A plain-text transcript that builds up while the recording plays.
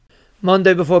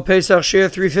Monday before Pesach, Shir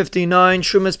 359,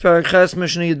 Shumas Parakhes,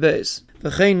 Mishnah Yud Beis.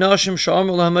 V'chein nashim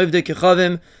sha'amru lahem avdei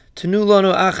kechavim, tenu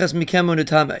lanu achas mikemu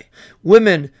netame.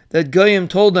 Women that Goyim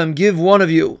told them, give one of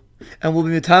you, and we'll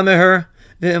be mitame her.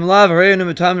 V'im lav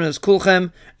harayinu mitame es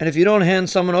kulchem, and if you don't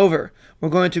hand someone over, we're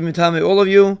going to mitame all of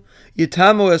you.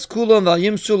 Yitamu es kulam v'al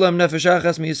yimsu lahem nefesh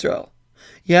achas miYisrael.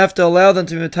 You have to allow them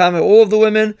to mitame all of the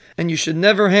women, and you should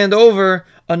never hand over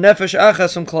a nefesh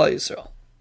achas from Klal Yisrael.